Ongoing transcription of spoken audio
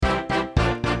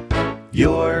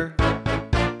Your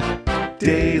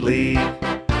Daily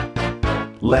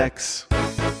Lex.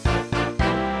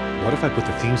 What if I put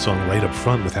the theme song right up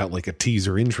front without like a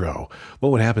teaser intro?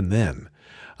 What would happen then?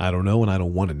 I don't know, and I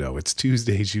don't want to know. It's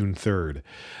Tuesday, June 3rd,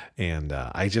 and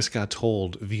I just got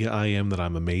told via IM that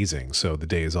I'm amazing, so the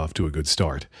day is off to a good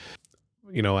start.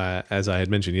 You know, as I had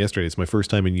mentioned yesterday, it's my first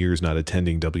time in years not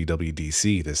attending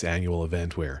WWDC, this annual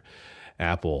event where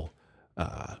Apple,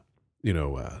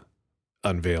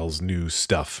 unveils new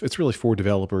stuff. It's really for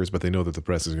developers, but they know that the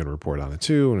press is going to report on it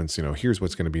too. And it's, here's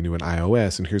what's going to be new in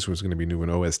iOS and here's what's going to be new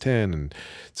in OS 10. And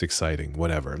it's exciting,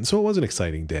 whatever. And so it was an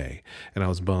exciting day and I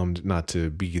was bummed not to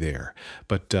be there.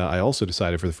 But I also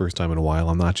decided for the first time in a while,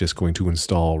 I'm not just going to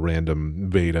install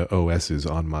random beta OSs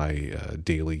on my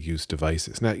daily use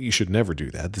devices. Now, you should never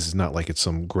do that. This is not like it's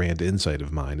some grand insight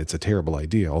of mine. It's a terrible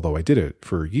idea, although I did it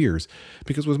for years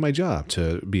because it was my job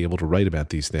to be able to write about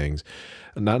these things.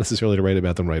 Not necessarily to write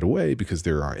about them right away because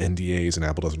there are NDAs and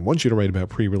Apple doesn't want you to write about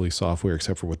pre-release software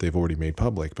except for what they've already made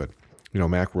public. But,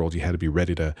 Macworld, you had to be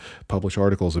ready to publish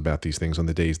articles about these things on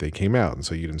the days they came out. And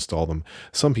so you'd install them.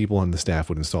 Some people on the staff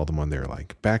would install them on their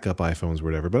backup iPhones or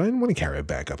whatever, but I didn't want to carry a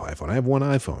backup iPhone. I have one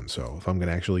iPhone. So if I'm going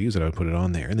to actually use it, I would put it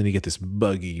on there. And then you get this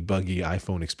buggy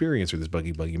iPhone experience or this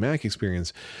buggy Mac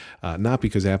experience, not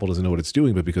because Apple doesn't know what it's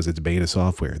doing, but because it's beta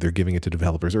software. They're giving it to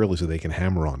developers early so they can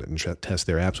hammer on it and test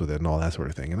their apps with it and all that sort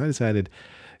of thing. And I decided,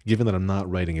 given that I'm not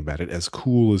writing about it, as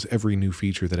cool as every new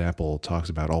feature that Apple talks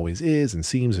about always is and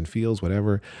seems and feels,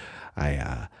 whatever,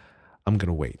 I'm going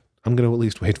to wait. I'm going to at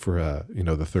least wait for,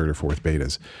 the third or fourth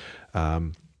betas.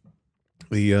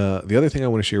 The other thing I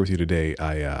want to share with you today,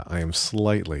 I am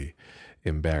slightly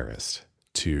embarrassed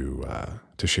to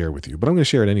share with you, but I'm going to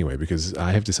share it anyway because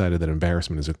I have decided that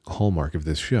embarrassment is a hallmark of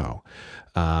this show.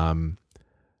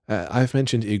 I've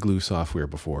mentioned Igloo Software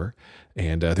before,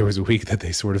 and there was a week that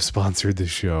they sort of sponsored the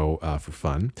show for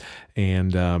fun.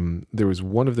 And there was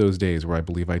one of those days where I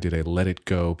believe I did a Let It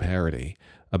Go parody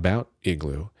about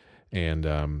Igloo.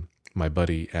 And my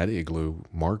buddy at Igloo,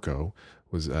 Marco,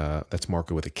 that's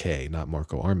Marco with a K, not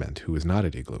Marco Arment, who is not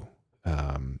at Igloo.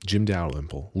 Jim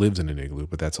Dalrymple lives in an igloo,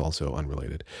 but that's also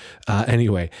unrelated.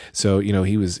 Anyway, so,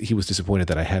 he was disappointed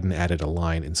that I hadn't added a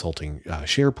line insulting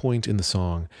SharePoint in the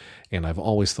song. And I've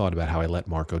always thought about how I let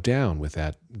Marco down with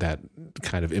that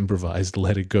kind of improvised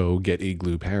Let It Go, Get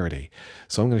Igloo parody.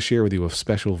 So I'm going to share with you a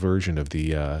special version of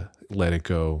the Let It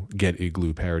Go, Get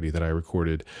Igloo parody that I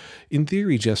recorded in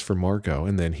theory just for Marco.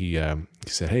 And then he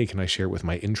said, hey, can I share it with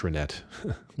my intranet?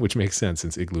 Which makes sense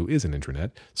since Igloo is an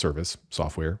intranet service,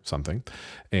 software, something.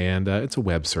 And it's a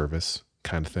web service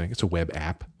kind of thing. It's a web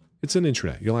app. It's an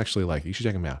intranet. You'll actually like it. You should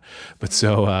check them out. But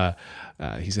so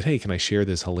he said, hey, can I share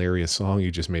this hilarious song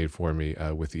you just made for me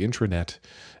with the intranet?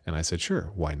 And I said, sure,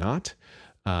 why not?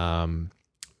 And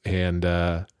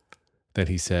then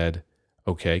he said,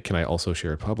 okay, can I also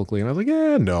share it publicly? And I was like,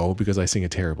 no, because I sing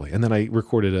it terribly. And then I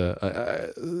recorded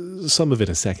some of it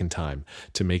a second time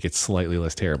to make it slightly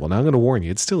less terrible. Now I'm going to warn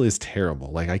you, it still is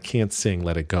terrible. I can't sing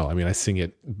Let It Go. I mean, I sing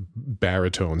it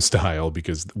baritone style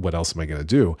because what else am I going to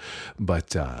do?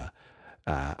 But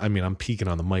I'm peeking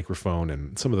on the microphone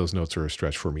and some of those notes are a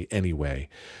stretch for me anyway.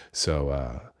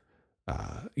 So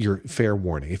your fair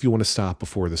warning. If you want to stop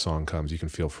before the song comes, you can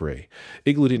feel free.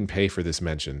 Igloo didn't pay for this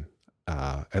mention.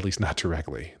 At least not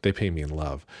directly. They pay me in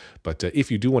love. But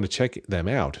if you do want to check them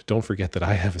out, don't forget that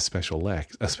I have a special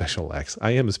X.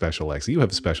 I am a special X. You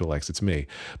have a special X. It's me.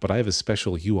 But I have a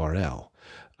special URL.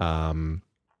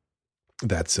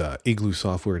 That's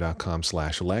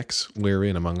igloosoftware.com/Lex,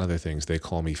 wherein, among other things, they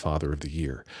call me Father of the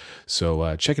Year.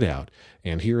 So check it out.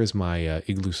 And here is my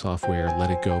Igloo Software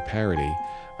Let It Go parody.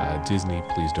 Disney,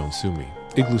 please don't sue me.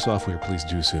 Igloo Software, please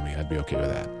do sue me. I'd be okay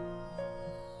with that.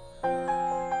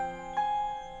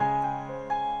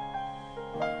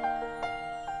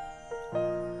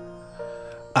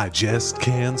 I just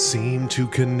can't seem to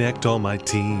connect all my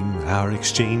team. Our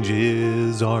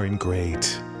exchanges aren't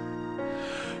great.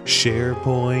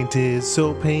 SharePoint is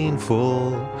so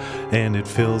painful, and it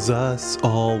fills us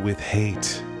all with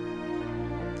hate.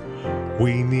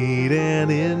 We need an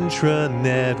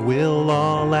intranet we'll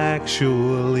all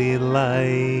actually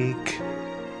like.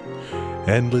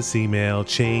 Endless email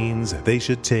chains, they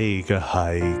should take a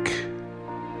hike.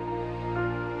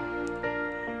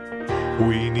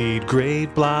 We need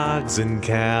great blogs and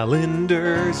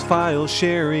calendars, file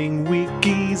sharing,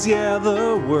 wikis, yeah,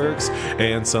 the works,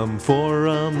 and some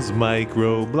forums,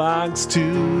 micro blogs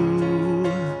too.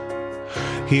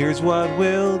 Here's what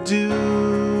we'll do.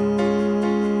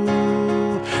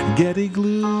 Get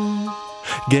Igloo,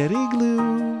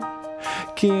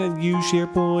 Can't use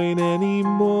SharePoint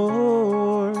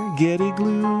anymore. Get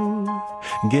Igloo,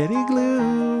 get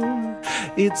Igloo.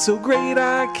 It's so great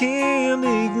I can't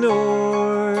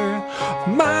ignore.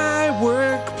 My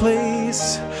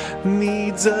workplace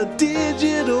needs a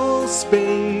digital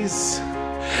space,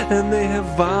 and they have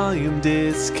volume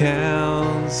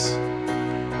discounts.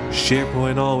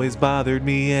 SharePoint always bothered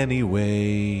me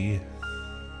anyway.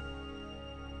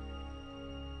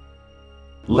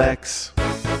 Lex.